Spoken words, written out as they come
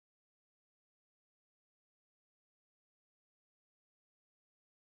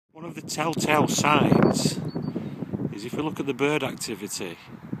One of the telltale signs is if you look at the bird activity,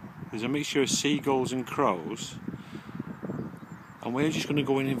 there's a mixture of seagulls and crows, and we're just going to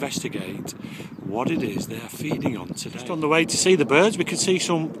go and investigate what it is they are feeding on today. Just on the way to see the birds, we can see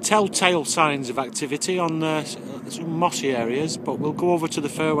some telltale signs of activity on some mossy areas, but we'll go over to the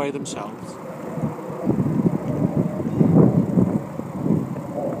fairway themselves.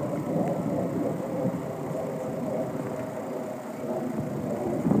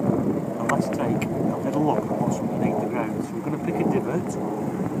 Let's take a little look at what's beneath the ground. So we're going to pick a divot.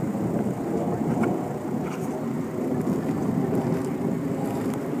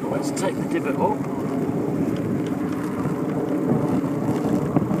 Let's take the divot up.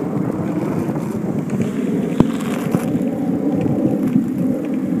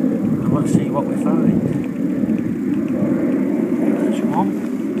 And let's see what we find. There's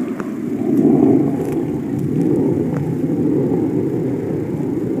one.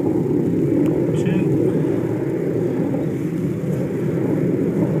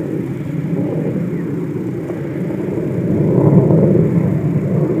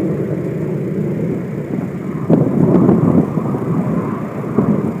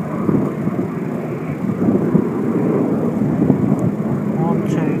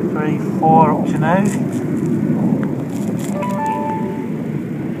 Four up to now.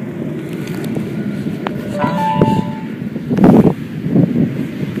 Five.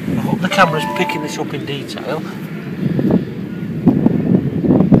 I hope the camera's picking this up in detail.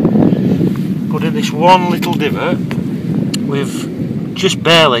 But in this one little divot, we've just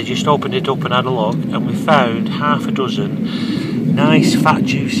opened it up and had a look, and we found half a dozen nice fat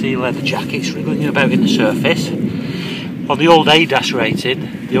juicy leather jackets wriggling about in the surface. On the old ADAS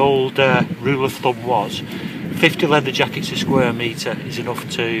rating, the old rule of thumb was 50 leather jackets a square metre is enough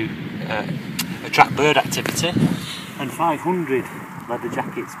to attract bird activity, and 500 leather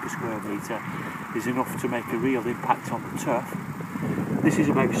jackets per square metre is enough to make a real impact on the turf. This is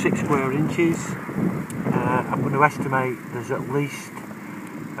about 6 square inches. I'm going to estimate there's at least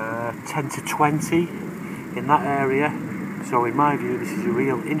 10 to 20 in that area, so in my view this is a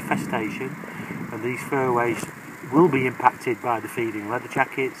real infestation, and these fairways will be impacted by the feeding leather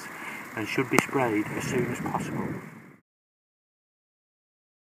jackets and should be sprayed as soon as possible.